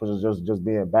dope. It was just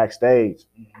being backstage,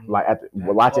 like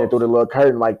watching it through the little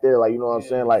curtain, like there, like you know what I'm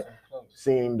saying, like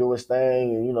seeing him do his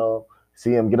thing, and you know,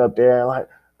 see him get up there and like.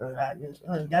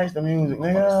 Gangsta music,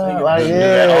 nigga. Like,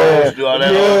 yeah.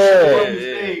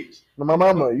 My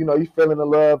mama, you know, you feeling the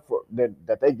love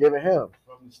that they giving him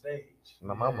from the stage.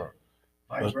 My mama,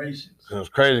 vibrations. It was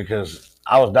crazy because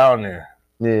I was down there.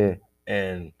 Yeah,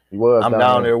 and I'm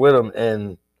down there with him,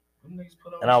 and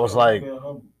I was like,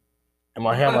 in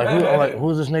my head, I'm like,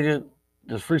 who's this nigga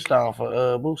just freestyling for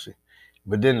Boosie?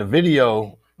 But then the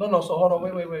video. No. So hold on,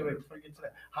 wait. Before you get to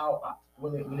that, how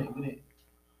when it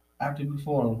after you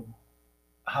performed,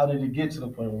 how did it get to the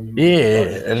point where you?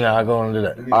 Yeah, and now I go into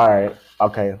that. All right,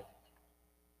 okay.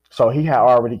 So he had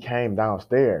already came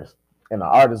downstairs, and the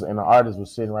artist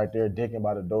was sitting right there, dicking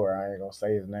by the door. I ain't gonna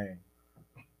say his name,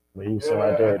 but he was sitting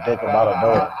right there, dicking by the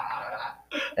door.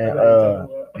 And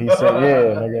he said,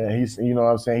 "Yeah, nigga." He's, you know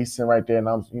what I'm saying. He's sitting right there, and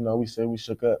I'm, you know, we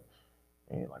shook up,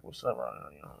 and he's like, "What's up, bro?"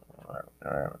 You know,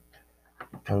 all right.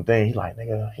 Come thing, he like,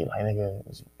 nigga,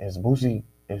 is Boosie?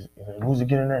 Is Boosie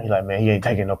getting there? He like, man, he ain't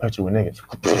taking no picture with niggas.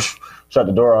 Shut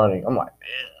the door on him. I'm like,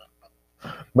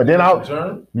 damn. But then I'm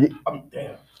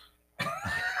damn.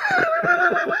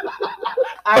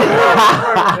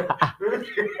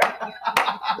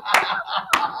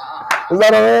 Is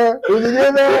that a man? Did you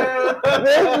get that?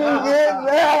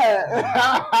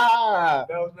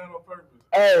 That was not on purpose.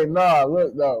 Hey, nah,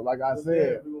 look though, like I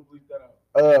said, we gonna bleep that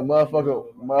out. Motherfucker,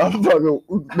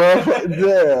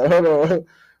 yeah, hold on.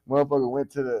 Motherfucker went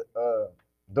to the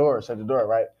door, shut the door,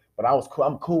 right? But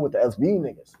I'm cool with the SB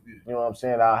niggas. You know what I'm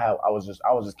saying? I was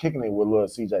just kicking it with Lil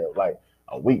CJ like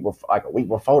a week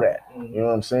before that. You know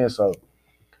what I'm saying? So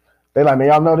they like, man,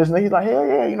 y'all know this nigga? He's like, hell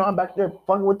yeah, you know, I'm back there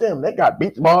fucking with them. They got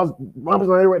beach balls, bumpers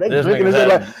on everywhere. They drinking and shit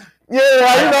like,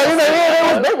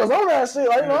 yeah, they was on that shit.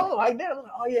 Like, you know, like damn, like,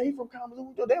 oh yeah, he from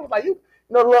Kalamazoo. They was like, you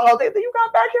know, the little hoes, you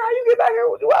got back here, how you get back here?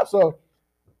 What you up? So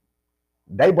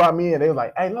they brought me in. They was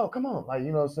like, hey, look, come on. Like,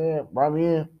 you know what I'm saying? Brought me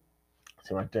in.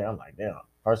 See right there, I'm like, damn.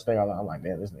 First thing I'm like,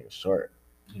 damn, this nigga's short.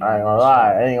 I ain't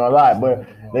gonna lie. But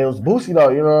they was Boosie though,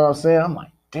 you know what I'm saying? I'm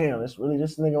like, damn, it's really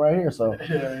this nigga right here. So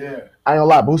yeah. I ain't gonna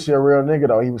lie, Boosie a real nigga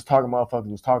though. He was talking, motherfuckers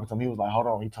was talking to him. He was like, hold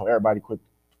on. He told everybody quit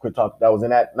talking. That was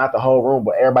in that, not the whole room,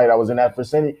 but everybody that was in that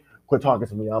vicinity, quit talking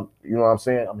to me. You know what I'm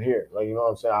saying? I'm here. Like, you know what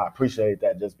I'm saying? I appreciate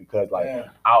that just because, like,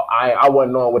 I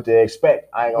wasn't knowing what to expect.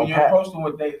 I ain't gonna. When you approached them,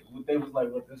 what they was like,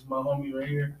 what, this is my homie right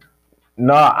here?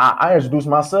 No, I introduced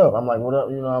myself. I'm like, what up?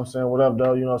 You know what I'm saying? What up,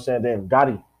 though? You know what I'm saying? Then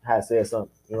Gotti had said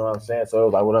something. You know what I'm saying? So it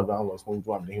was like, whatever, I'm like, Smoov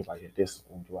drop. Then he was like, yeah, this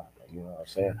Smoov drop. Like, you know what I'm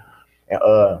saying? And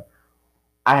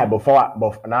I had before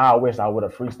now I wish I would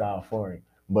have freestyled for him.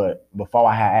 But before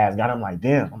I had asked God, I'm like,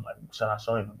 damn. I'm like, should I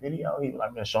show him a video? He was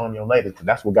like, man, show him your latest, because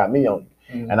that's what got me on it.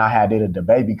 Mm-hmm. And I had did the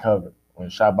baby cover when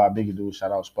shot by Biggie Dude,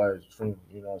 shout out Spurs, you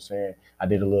know what I'm saying? I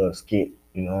did a little skit,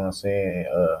 you know what I'm saying?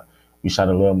 We shot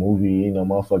a little movie, you know,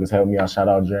 motherfuckers helped me out. Shout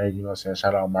out Drake, you know what I'm saying?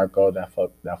 Shout out Marco that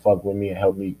fuck with me and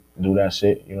helped me do that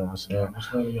shit, you know what I'm saying?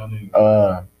 What's name of y'all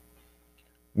niggas?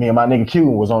 Me and my nigga Q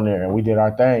was on there and we did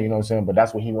our thing, you know what I'm saying? But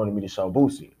that's what he wanted me to show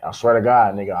Boosie. I swear to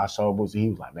God, nigga, I showed Boosie. He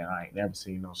was like, man, I ain't never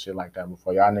seen no shit like that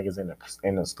before. Y'all niggas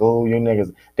in the school, you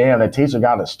niggas, damn, the teacher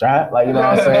got a strap, like, you know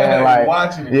what I'm saying? Like,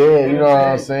 watching it. Yeah, you know what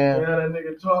I'm saying? Yeah, that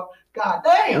nigga talk. God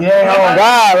damn. Yeah, oh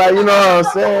God, like, you know what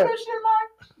I'm saying?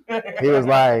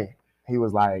 He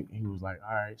was like,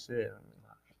 all right, shit.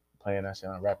 Playing that shit,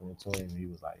 I'm rapping to him. He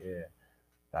was like, yeah,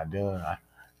 got done.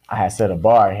 I had set a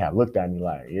bar and he had looked at me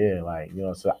like, yeah, like, you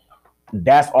know, so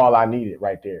that's all I needed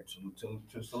right there. To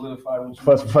solidify what you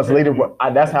for solidify,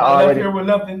 that's how I already. Left here with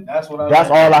nothing. That's what I. That's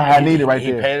all I had needed right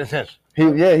there. He paid attention.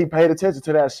 He paid attention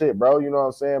to that shit, bro. You know what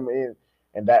I'm saying?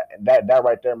 And that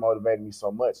right there motivated me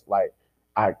so much. Like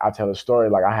I tell a story.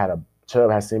 Like I had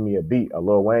Chubb had sent me a beat, a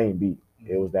Lil Wayne beat.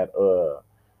 Mm-hmm. It was that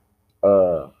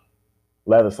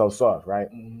Leather So Soft,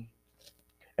 right? Mm-hmm.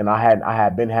 And I had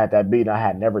had that beat.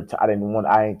 And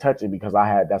I ain't touch it because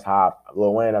that's how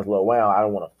Lil Wayne. That's Lil Wayne. I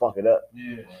don't want to fuck it up.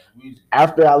 Yeah.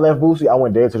 After I left Boosie, I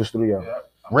went dead to the studio. Yeah.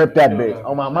 Ripped that bitch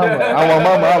on my mama.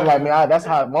 I was like, man, that's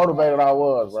how motivated I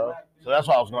was, bro. So that's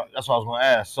what I was gonna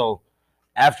ask. So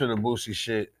after the Boosie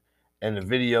shit and the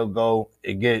video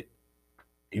you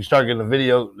start getting the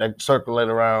video that circulate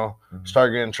around, mm-hmm.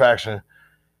 start getting traction.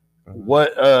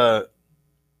 Mm-hmm.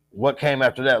 What came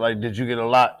after that? Like, did you get a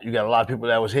lot? You got a lot of people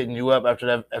that was hitting you up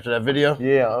after that video?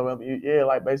 Yeah,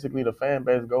 like basically the fan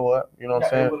base go up. You know what I'm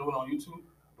saying? It went on YouTube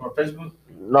or Facebook?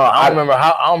 No, I don't remember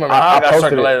how I got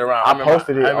circulated around. I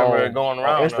posted it on going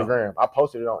around on Instagram. I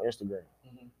posted it on Instagram,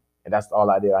 mm-hmm. and that's all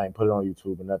I did. I ain't put it on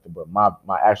YouTube or nothing. But my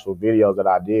actual videos that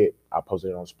I did, I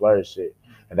posted it on Splurge shit.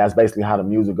 And that's basically how the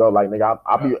music go. Like, nigga,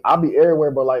 I'll be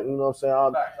everywhere, but like, you know what I'm saying?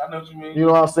 I know what you mean. You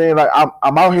know what I'm saying? Like,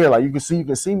 I'm out here. Like, you can see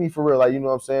me for real. Like, you know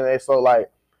what I'm saying? And so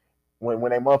like, when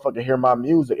they motherfucker hear my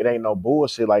music, it ain't no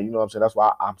bullshit. Like, you know what I'm saying? That's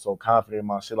why I'm so confident in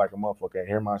my shit. Like a motherfucker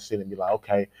hear my shit and be like,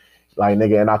 okay, like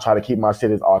nigga, and I try to keep my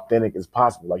shit as authentic as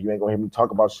possible. Like, you ain't gonna hear me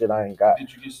talk about shit I ain't got.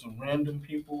 Did you get some random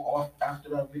people off after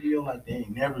that video? Like they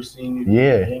ain't never seen you.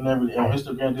 Yeah. They never on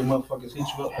Instagram. They motherfuckers hit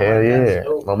you up. Hell yeah.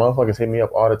 My motherfuckers hit me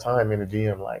up all the time in the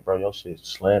DM. Like, bro, your shit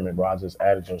slamming, bro. I just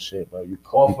added your shit, bro. You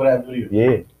call for that video?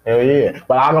 Yeah. Hell yeah.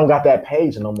 But I don't got that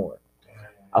page no more.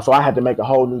 So I had to make a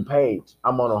whole new page.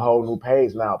 I'm on a whole new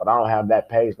page now, but I don't have that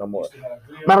page no more.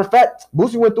 Matter of fact,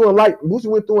 Boosie went through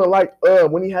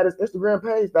and when he had his Instagram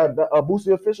page, that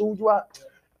Boosie official,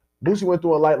 Boosie went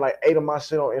through and like 8 of my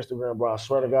shit on Instagram, bro. I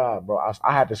swear to God, bro.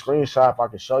 I had the screenshot if I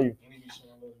could show you.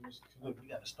 Look, we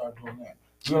got to start doing that.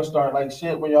 We're gonna start like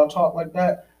shit when y'all talk like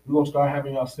that. We're gonna start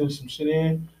having y'all send some shit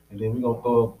in. And then we're gonna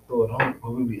throw it on,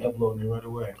 but we'll be uploading it right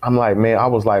away. I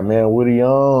was like, man, what are you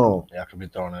on? Yeah, I could be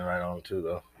throwing it right on too,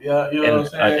 though. Yeah, you know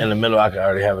what I'm saying? In the middle, I could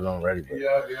already have it on ready. But.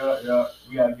 Yeah.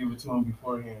 We gotta give it to him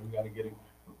beforehand. We gotta get a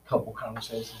couple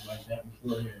conversations like that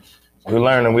beforehand. We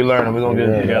learning. We're gonna get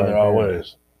it together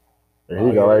always. There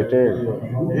you go, right there.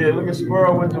 Yeah, look at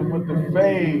Squirrel with the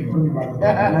fade. You know what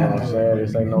I'm saying?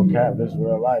 This ain't no cap. This is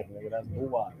real life, nigga. That's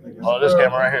boo-wop. Oh, this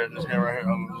camera right here.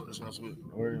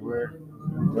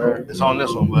 Where? It's on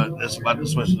this one, but it's about to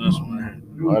switch to this one right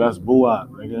here. Oh, that's boo-wop,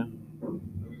 nigga.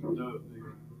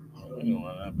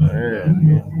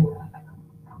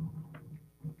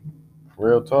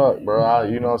 Real talk, bro.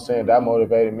 You know what I'm saying? That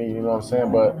motivated me, you know what I'm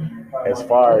saying? But as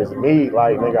far as me,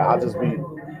 like, nigga, I just be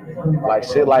like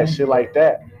shit like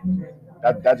that.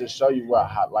 That just show you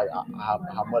how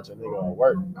much a nigga will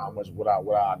work, how much what I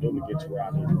do to get to where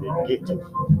I need to get to.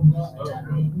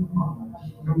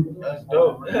 That's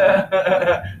dope.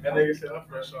 That nigga said I'm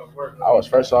fresh off work. I was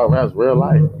fresh off. That's real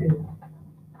life.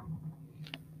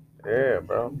 Yeah,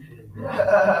 bro.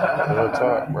 Real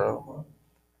talk, bro.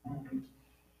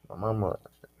 My mama.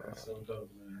 That's so dope,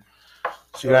 man.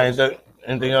 So you got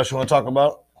anything else you want to talk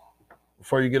about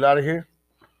before you get out of here?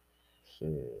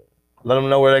 Shit. Let them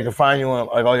know where they can find you on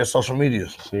like all your social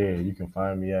medias. Shit, you can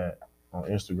find me on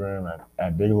Instagram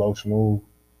at Big Loc Smoov,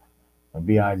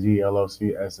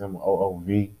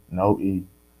 BigLocsmoov, no E.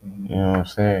 Mm-hmm. You know what I'm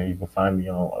saying? You can find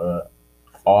me on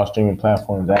all streaming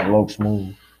platforms at Loc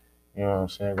Smoov. You know what I'm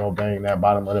saying? Go bang that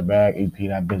bottom of the bag EP,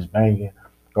 that bitch banging.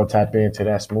 Go tap into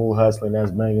that smooth hustling that's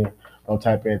banging. Go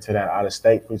tap into that Out of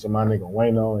State featuring my nigga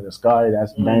Wayno and the Sky.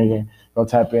 That's banging. Go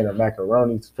tap into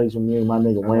Macaroni featuring me and my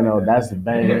nigga Wayno. That's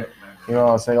banging. You know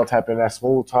what I'm saying? Go tap in that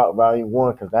Smoov Talk Volume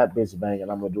 1 because that bitch banging.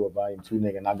 I'm going to do a Volume 2,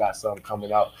 nigga. And I got something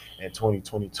coming out in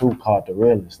 2022 called The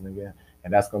Realist, nigga.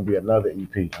 And that's going to be another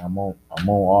EP. I'm on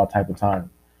all type of time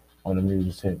on the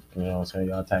music tip. You know what I'm saying?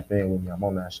 Y'all tap in with me. I'm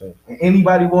on that shit.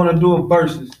 Anybody want to do a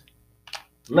versus?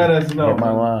 Let us know. Get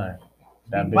my line.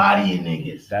 That bitch, bodying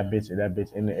niggas. That bitch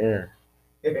in the air.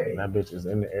 Hey. That bitch is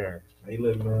in the air. Hey,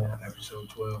 look, man. Episode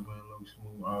 12, man. Look,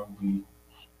 Smoov R&B.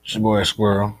 It's your boy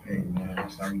Squirrel. Hey, man.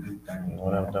 That's how we do things.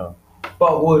 What up, though?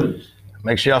 Fuck with us.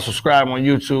 Make sure y'all subscribe on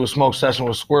YouTube. Smoke Session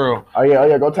with Squirrel. Oh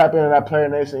yeah. Go tap into that Player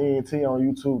Nation ENT on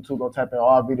YouTube too. Go tap in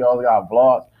all videos. I got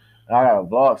vlogs. And I got a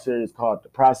vlog series called The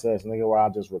Process, nigga, where I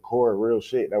just record real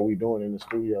shit that we doing in the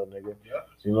studio, nigga. Yep.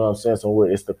 You know what I'm saying? So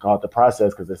it's called The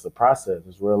Process because it's a process.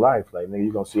 It's real life. Like, nigga,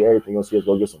 you gonna see everything. You gonna see us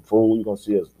go get some food. You gonna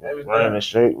see us running and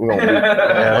shit. We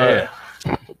gonna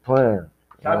be playing.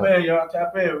 Tap in, y'all.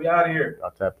 Tap in. We out of here.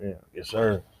 Y'all tap in. Yes,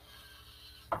 sir.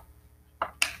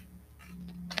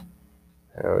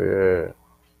 Hell yeah.